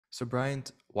So,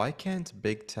 Bryant, why can't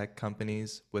big tech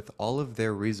companies, with all of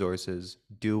their resources,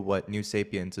 do what New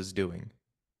Sapiens is doing?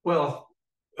 Well,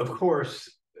 of course,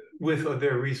 with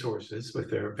their resources, with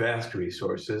their vast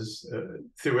resources,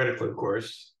 theoretically, of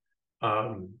course,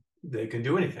 they can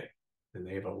do anything. And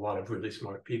they have a lot of really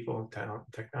smart people, talent,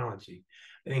 technology.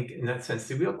 I think in that sense,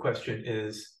 the real question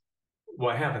is,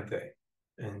 why haven't they?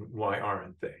 And why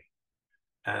aren't they?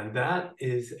 And that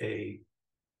is a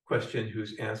question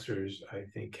whose answers, I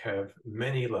think, have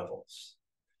many levels.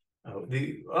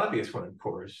 The obvious one, of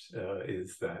course,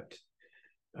 is that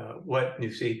what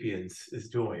New Sapiens is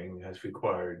doing has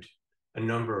required a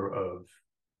number of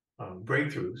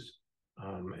breakthroughs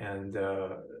and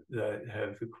that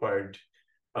have required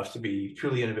us to be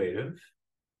truly innovative.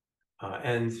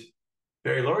 And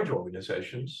very large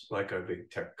organizations, like our big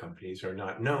tech companies, are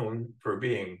not known for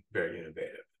being very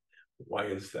innovative. Why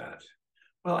is that?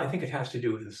 Well, I think it has to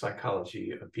do with the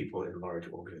psychology of people in large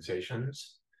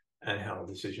organizations and how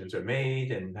decisions are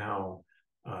made and how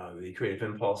the creative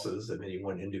impulses of any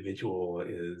one individual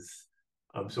is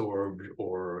absorbed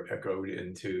or echoed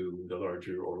into the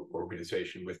larger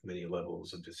organization with many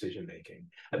levels of decision making.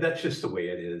 And that's just the way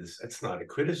it is. It's not a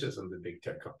criticism of the big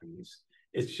tech companies.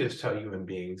 It's just how human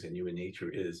beings and human nature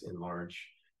is in large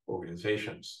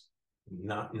organizations,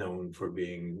 not known for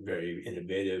being very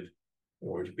innovative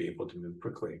or to be able to move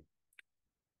quickly.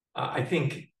 I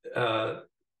think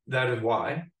that is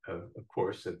why, of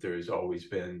course, that there has always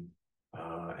been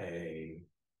a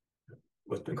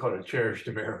what's been called a cherished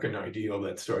American ideal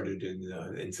that started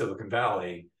in Silicon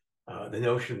Valley, the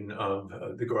notion of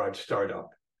the garage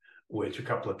startup, which a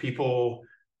couple of people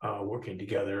working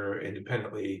together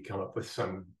independently come up with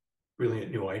some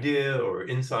brilliant new idea or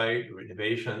insight or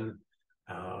innovation,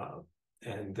 uh,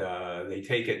 and they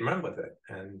take it and run with it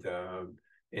and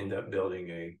end up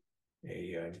building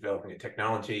developing a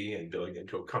technology and building it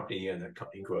into a company, and that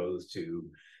company grows to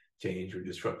change or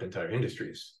disrupt entire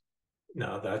industries.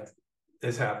 Now that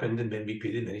has happened and been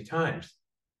repeated many times.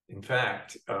 In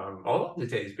fact, all of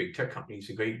today's big tech companies,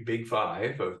 the great big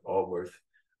five, are all worth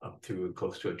up to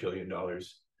close to $1 trillion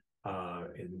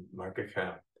in market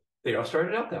cap. They all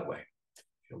started out that way.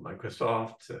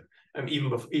 Microsoft, I mean,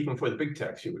 even for the big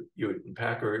techs, you would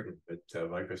Packard, but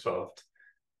Microsoft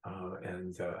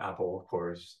and Apple, of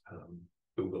course,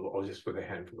 Google, all just with a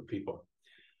handful of people.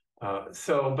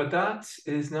 But that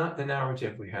is not the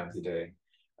narrative we have today.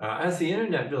 As the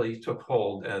internet really took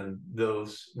hold and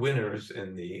those winners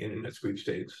in the internet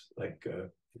sweepstakes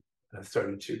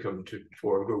started to come to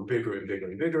fore, grow bigger and bigger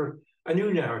and bigger, a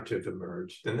new narrative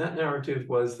emerged. And that narrative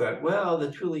was that, well,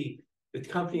 the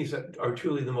companies that are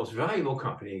truly the most valuable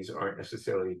companies aren't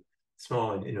necessarily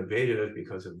small and innovative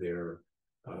because of their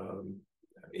um,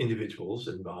 individuals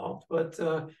involved, but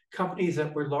companies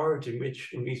that were large and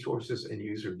rich in resources and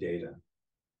user data.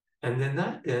 And then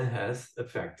that then has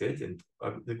affected and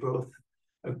uh, the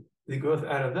growth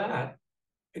out of that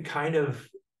kind of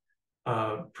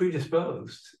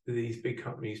predisposed these big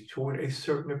companies toward a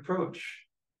certain approach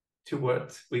to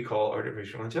what we call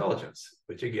artificial intelligence,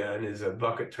 which again is a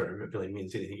bucket term. It really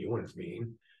means anything you want it to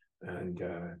mean. And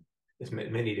it's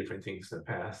meant many different things in the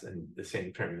past, and the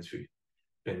same term has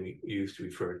been used to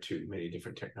refer to many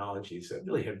different technologies that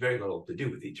really have very little to do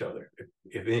with each other,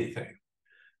 if anything.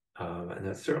 And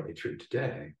that's certainly true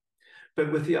today.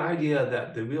 But with the idea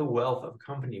that the real wealth of a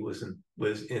company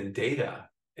was in data,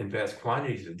 in vast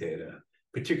quantities of data,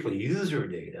 particularly user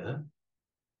data,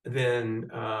 then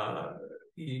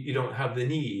you don't have the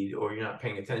need, or you're not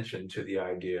paying attention to the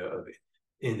idea of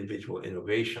individual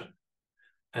innovation.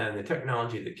 And the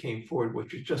technology that came forward,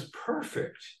 which was just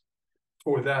perfect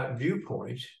for that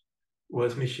viewpoint,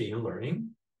 was machine learning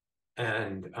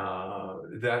and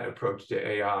that approach to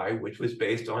AI, which was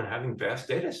based on having vast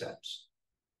data sets.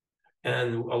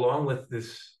 And along with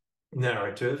this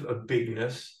narrative of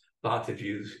bigness, lots of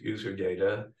user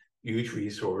data, huge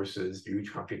resources,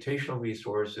 huge computational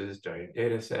resources, giant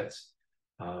data sets,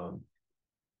 um,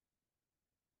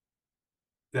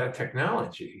 that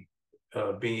technology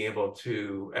of being able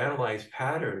to analyze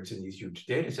patterns in these huge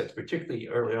data sets, particularly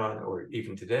early on or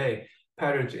even today,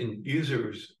 patterns in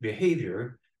users'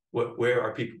 behavior, where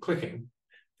are people clicking?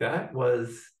 That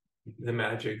was the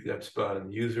magic that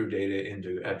spun user data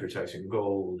into advertising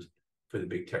gold for the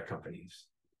big tech companies.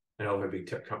 And all the big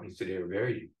tech companies today are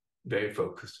very, very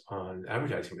focused on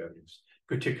advertising revenues,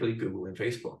 particularly Google and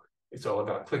Facebook. It's all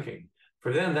about clicking.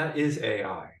 For them, that is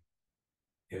AI.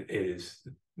 It is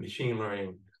machine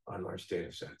learning on large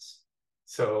data sets.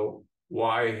 So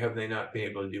why have they not been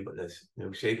able to do what this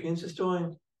new Sapiens is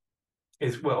doing?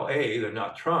 Is, well, A, they're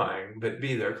not trying, but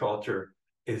B, their culture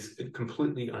is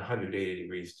completely 180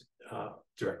 degrees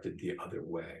directed the other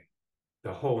way.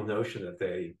 The whole notion that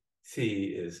they see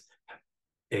is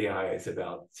AI is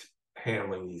about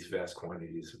handling these vast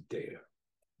quantities of data.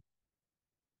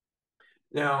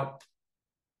 Now,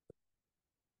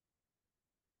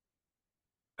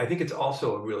 I think it's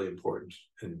also a really important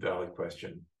and valid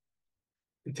question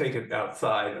to take it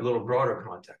outside a little broader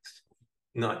context,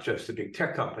 not just the big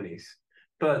tech companies,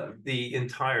 but the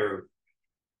entire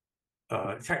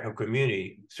technical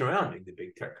community surrounding the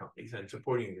big tech companies and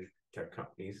supporting the tech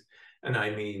companies. And I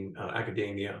mean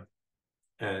academia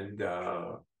and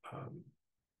the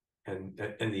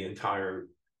entire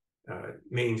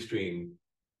mainstream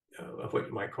of what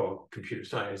you might call computer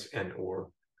science and or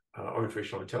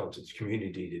artificial intelligence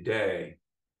community today.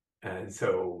 And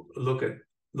so look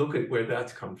at where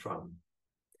that's come from.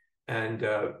 And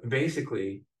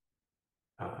basically,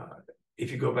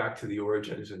 if you go back to the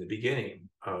origins and the beginning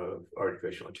of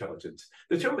artificial intelligence,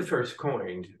 the term was first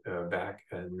coined back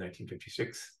in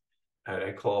 1956 at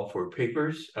a call for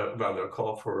papers, rather a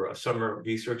call for a summer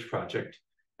research project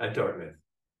at Dartmouth.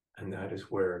 And that is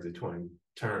where the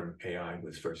term AI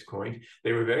was first coined.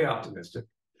 They were very optimistic.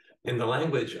 In the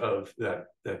language of that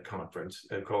conference,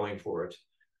 calling for it,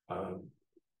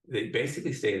 they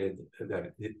basically stated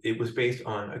that it was based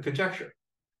on a conjecture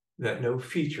that no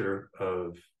feature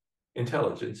of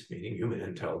intelligence, meaning human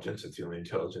intelligence, it's the only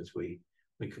intelligence we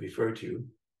could refer to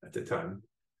at the time,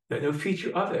 that no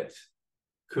feature of it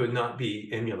could not be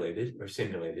emulated or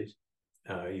simulated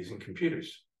using computer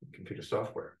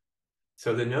software.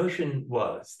 So the notion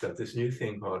was that this new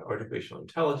thing called artificial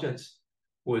intelligence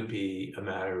would be a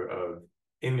matter of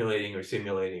emulating or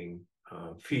simulating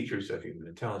features of human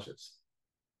intelligence,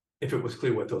 if it was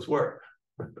clear what those were.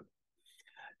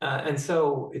 And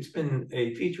so it's been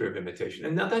a feature of imitation.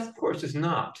 And now that, of course, is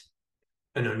not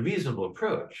an unreasonable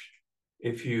approach.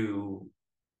 If you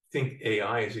think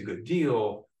AI is a good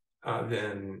deal,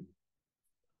 then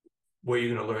where are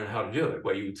you going to learn how to do it?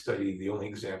 Well, you would study the only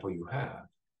example you have,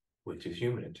 which is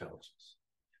human intelligence.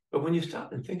 But when you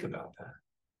stop and think about that,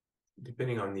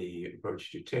 depending on the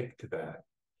approach you take to that,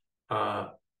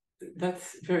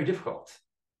 that's very difficult,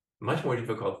 much more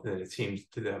difficult than it seems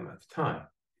to them at the time,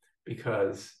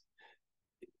 because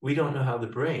we don't know how the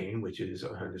brain, which is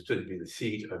understood to be the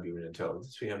seat of human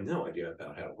intelligence, we have no idea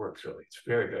about how it works, really. It's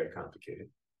very, very complicated.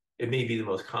 It may be the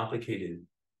most complicated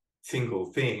single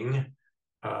thing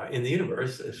in the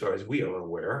universe, as far as we are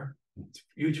aware. It's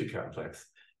hugely complex.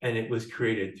 And it was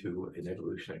created through an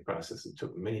evolutionary process that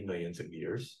took many millions of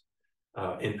years,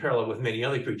 in parallel with many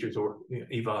other creatures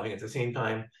evolving at the same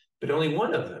time, but only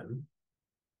one of them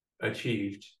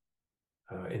achieved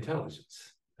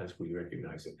intelligence as we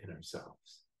recognize it in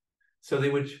ourselves.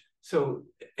 So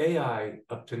AI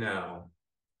up to now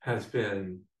has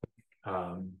been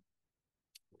kind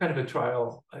of a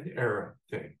trial and error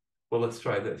thing. Well, let's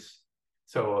try this.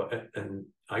 So, and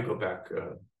I go back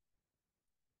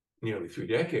nearly 3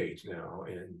 decades now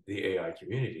in the AI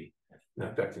community,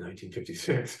 not back to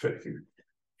 1956, but a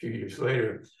few years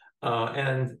later.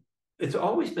 And it's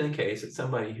always been the case that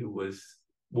somebody who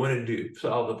wanted to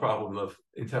solve the problem of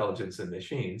intelligence in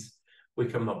machines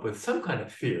would come up with some kind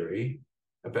of theory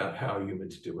about how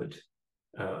humans do it,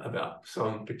 about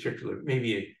some particular,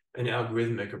 maybe an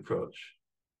algorithmic approach.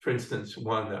 For instance,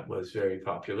 one that was very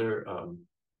popular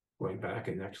going back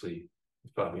and actually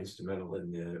was probably instrumental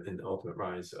in the ultimate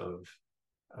rise of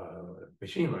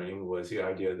machine learning was the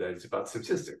idea that it's about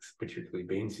statistics, particularly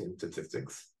Bayesian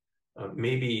statistics,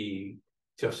 maybe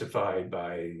justified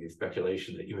by the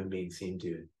speculation that human beings seem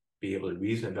to be able to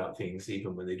reason about things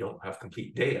even when they don't have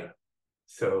complete data.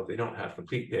 So if they don't have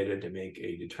complete data to make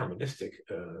a deterministic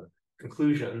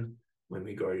conclusion when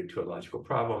regarded to a logical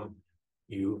problem,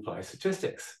 you apply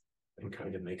statistics and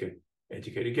kind of make an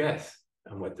educated guess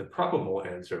on what the probable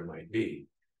answer might be.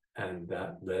 And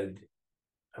that led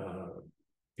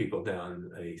people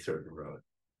down a certain road.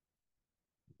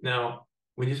 Now,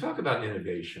 when you talk about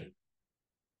innovation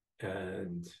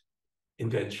and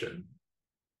invention,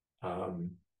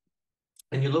 and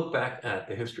you look back at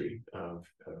the history of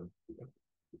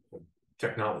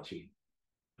technology,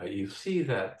 you see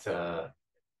that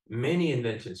many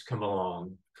inventions come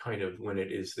along kind of when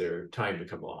it is their time to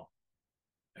come along.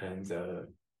 And a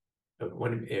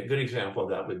good example of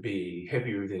that would be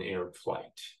heavier than air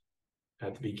flight.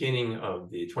 At the beginning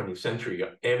of the 20th century,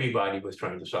 everybody was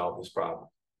trying to solve this problem.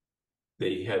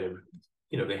 They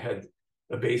had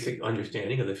a basic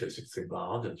understanding of the physics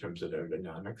involved in terms of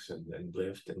aerodynamics and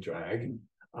lift and drag.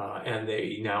 And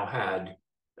they now had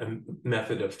a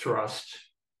method of thrust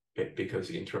because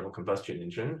the internal combustion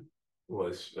engine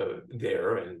was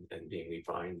there and being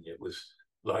refined. It was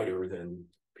lighter than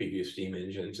previous steam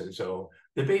engines. And so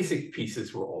the basic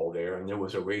pieces were all there, and there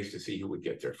was a race to see who would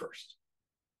get there first.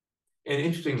 And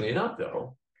interestingly enough,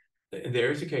 though,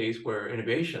 there's a case where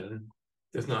innovation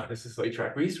does not necessarily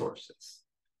track resources.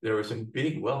 There were some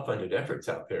big, well-funded efforts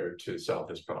out there to solve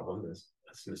this problem. The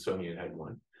Smithsonian had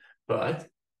one, but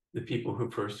the people who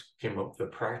first came up with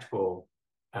a practical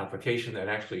application that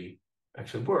actually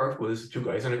worked was two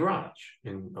guys in a garage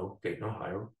in Dayton,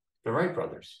 Ohio, the Wright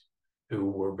brothers, who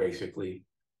were basically,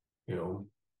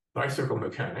 bicycle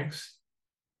mechanics,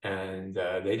 and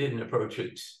they didn't approach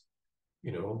it,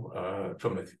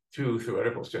 from a true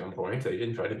theoretical standpoint. They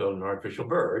didn't try to build an artificial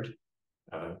bird.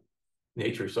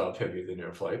 Nature solved heavier than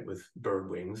air flight with bird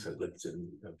wings, lips and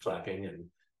flapping and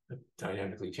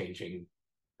dynamically changing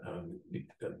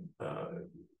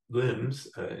limbs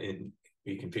in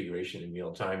reconfiguration in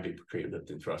real time to create lift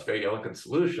and thrust. Very elegant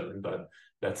solution, but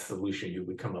that's the solution you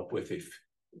would come up with if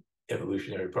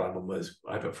evolutionary problem was,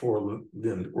 I have a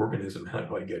four-limbed organism, how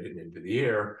do I get it into the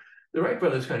air? The Wright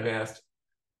brothers kind of asked,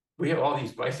 we have all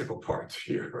these bicycle parts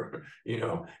here,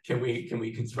 can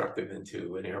we construct them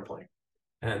into an airplane?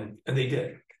 And they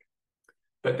did.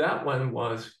 But that one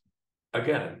was,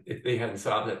 again, if they hadn't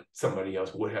solved it, somebody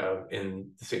else would have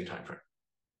in the same time frame.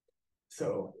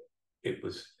 So it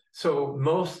was,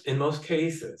 in most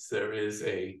cases, there is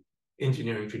a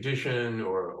engineering tradition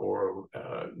or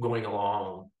going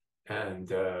along,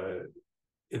 and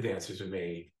advances are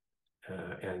made.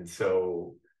 And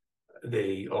so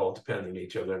they all depend on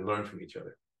each other and learn from each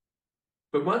other.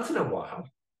 But once in a while,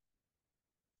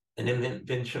 an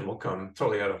invention will come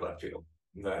totally out of left field.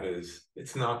 That is,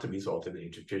 it's not the result of any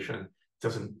tradition. It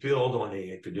doesn't build on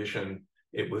any tradition.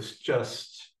 It was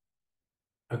just,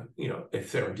 a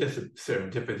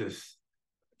serendipitous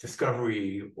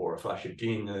discovery or a flash of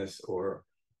genius, or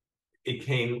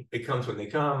it comes when they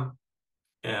come,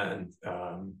 and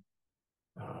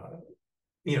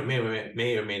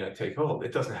may or may not take hold.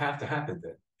 It doesn't have to happen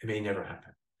then. It may never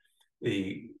happen.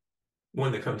 The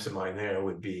one that comes to mind there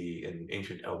would be an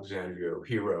ancient Alexandria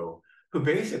hero who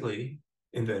basically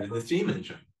invented the steam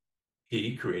engine.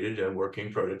 He created a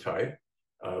working prototype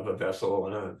of a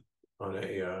vessel on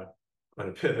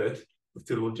a pivot with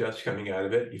two little jets coming out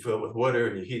of it. You fill it with water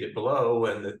and you heat it below,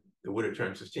 and the water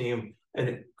turns to steam, and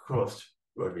it caused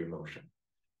rotary motion.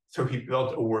 So he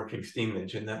built a working steam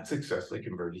engine that successfully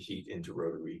converted heat into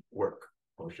rotary work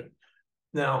motion.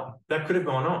 Now, that could have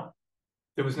gone on.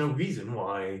 There was no reason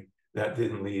why that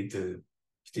didn't lead to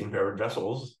steam-powered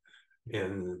vessels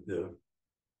in the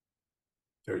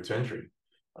 3rd century,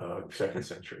 2nd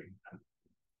century,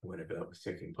 whenever that was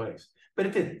taking place. But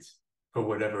it didn't, for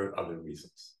whatever other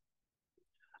reasons.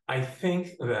 I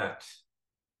think that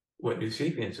what New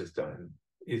Sapience has done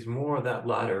is more of that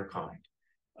latter kind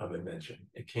of invention.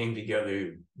 It came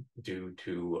together due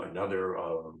to another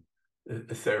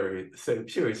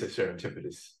series of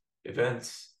serendipitous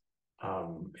events,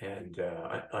 and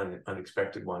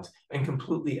unexpected ones, and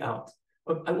completely I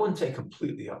wouldn't say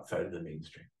completely outside of the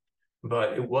mainstream,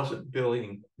 but it wasn't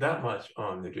building that much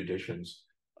on the traditions,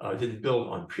 didn't build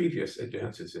on previous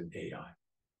advances in AI.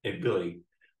 It really,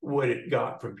 what it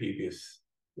got from previous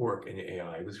work in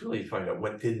AI was really to find out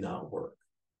what did not work.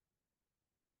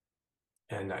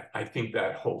 And I think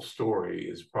that whole story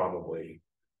is probably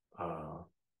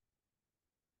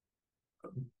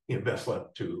best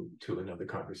left to another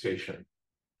conversation,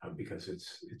 because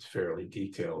it's fairly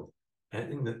detailed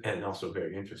and also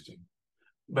very interesting.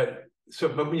 But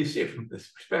when you see it from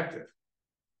this perspective,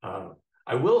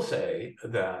 I will say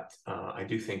that I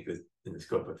do think that in the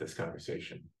scope of this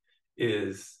conversation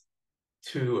is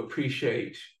to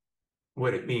appreciate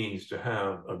what it means to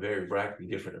have a very radically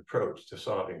different approach to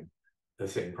solving the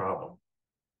same problem.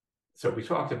 So we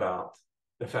talked about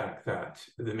the fact that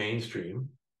the mainstream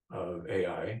of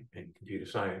AI and computer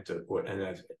science, and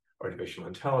as artificial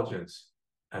intelligence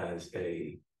as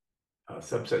a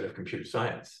subset of computer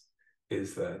science,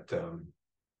 is that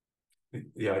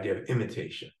the idea of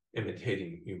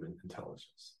imitating human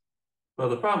intelligence. Well,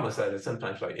 the problem is that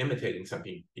sometimes by imitating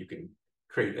something, you can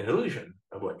create an illusion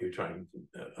of what you're trying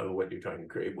to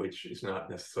create, which is not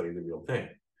necessarily the real thing.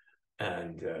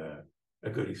 And a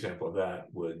good example of that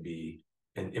would be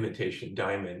an imitation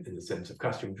diamond in the sense of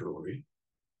costume jewelry.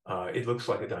 It looks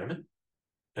like a diamond.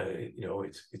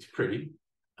 It's pretty,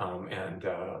 and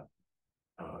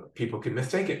people can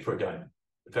mistake it for a diamond.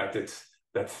 In fact,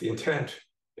 that's the intent,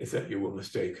 is that you will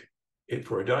mistake it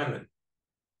for a diamond.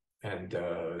 And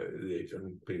they've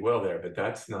done pretty well there, but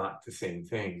that's not the same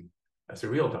thing as a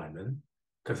real diamond,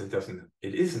 because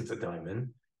it isn't a diamond.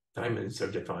 Diamonds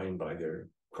are defined by their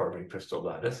carbon crystal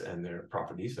lattice and their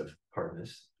properties of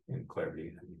hardness and clarity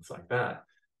and things like that.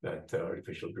 that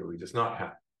artificial really does not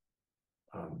have.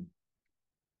 Um,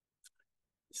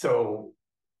 so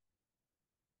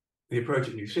the approach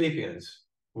at New Sapiens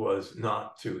was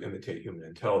not to imitate human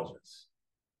intelligence,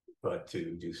 but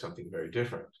to do something very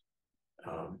different.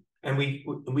 And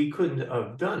we couldn't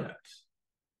have done it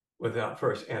without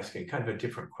first asking kind of a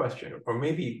different question, or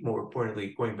maybe more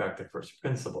importantly, going back to first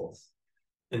principles.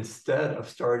 Instead of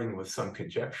starting with some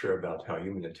conjecture about how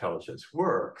human intelligence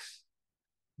works,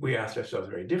 we asked ourselves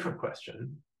a very different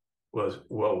question, was,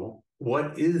 well,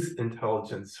 what is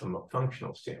intelligence from a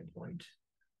functional standpoint?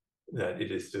 That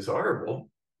it is desirable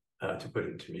to put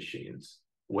into machines.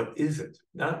 What is it?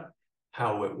 Not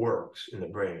how it works in the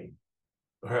brain,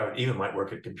 or how it even might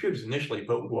work at computers initially,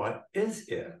 but what is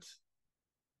it?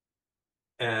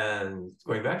 And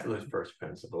going back to those first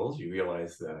principles, you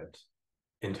realize that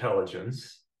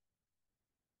intelligence,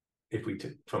 if we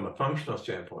took from a functional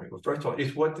standpoint, well, first of all,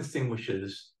 is what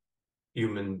distinguishes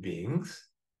human beings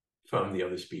from the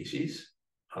other species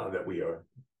that we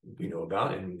know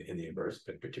about in the universe,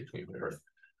 but particularly on Earth.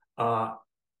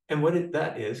 And what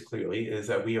that is clearly is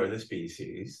that we are the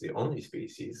species, the only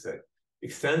species that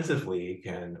extensively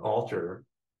can alter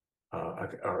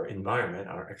our environment,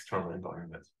 our external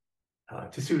environment,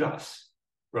 to suit us,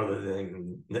 rather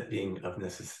than being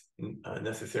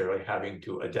necessarily having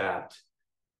to adapt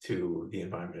to the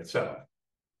environment itself.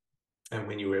 And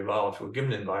when you evolve to a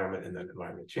given environment and that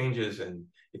environment changes and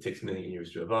it takes a million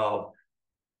years to evolve,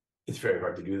 it's very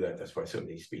hard to do that. That's why so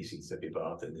many species have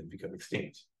evolved and then become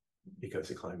extinct, because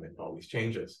the climate always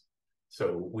changes.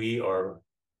 So we are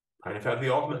kind of have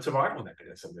the ultimate survival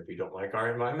mechanism. If we don't like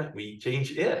our environment, we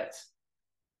change it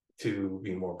to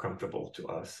be more comfortable to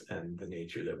us and the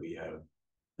nature that we have,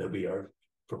 that we are,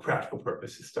 for practical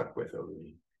purposes, stuck with over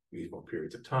reasonable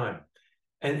periods of time.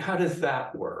 And how does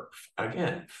that work?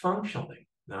 Again, functionally,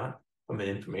 not from an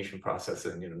information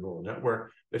processing in a neural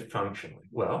network, but functionally.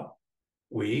 Well,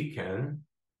 we can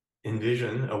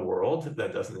envision a world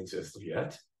that doesn't exist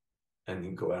yet, and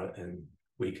then go out and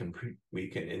we can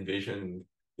envision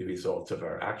the results of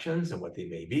our actions and what they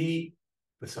may be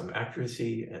with some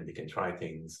accuracy, and we can try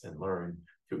things and learn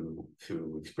through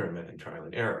experiment and trial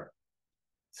and error.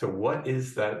 So what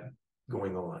is that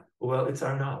going on? Well, it's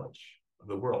our knowledge of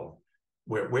the world.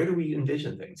 Where do we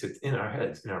envision things? It's in our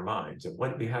heads, in our minds. And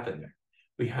what do we have in there?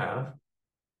 We have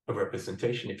a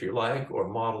representation, if you like, or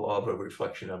model of, a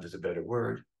reflection of is a better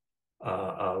word,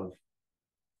 of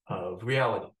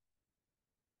reality.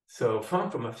 So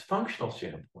from a functional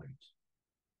standpoint,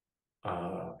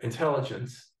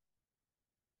 intelligence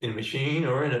in a machine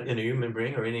or in a human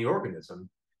brain or any organism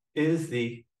is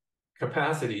the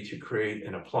capacity to create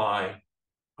and apply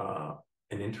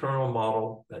an internal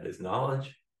model that is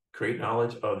knowledge, create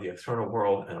knowledge of the external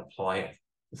world and apply it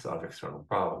to solve external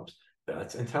problems.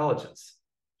 That's intelligence.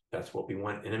 That's what we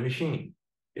want in a machine.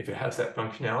 If it has that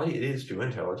functionality, it is true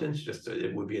intelligence, just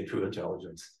it would be a true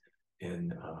intelligence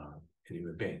in a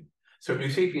human being. So New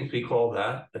Sapiens, we call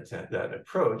that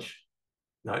approach,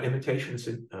 not imitations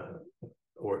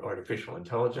or artificial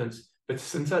intelligence, but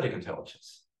synthetic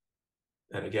intelligence.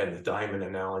 And again, the diamond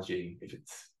analogy, if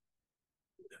it's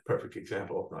a perfect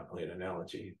example, not only an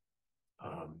analogy,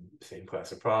 same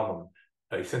class of problem.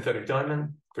 A synthetic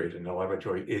diamond created in a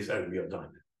laboratory is a real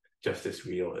diamond, just as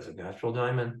real as a natural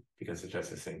diamond, because it has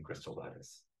the same crystal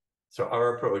lattice. So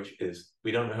our approach is,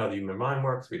 we don't know how the human mind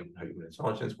works, we don't know how human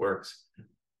intelligence works.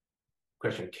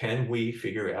 Question, can we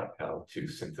figure out how to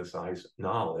synthesize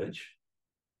knowledge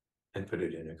and put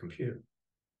it in a computer?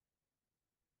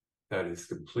 That is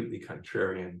completely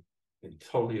contrarian and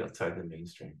totally outside the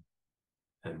mainstream.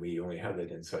 And we only have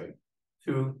that insight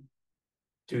due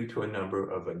to a number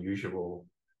of unusual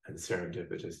and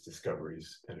serendipitous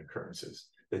discoveries and occurrences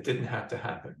that didn't have to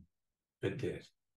happen, but did.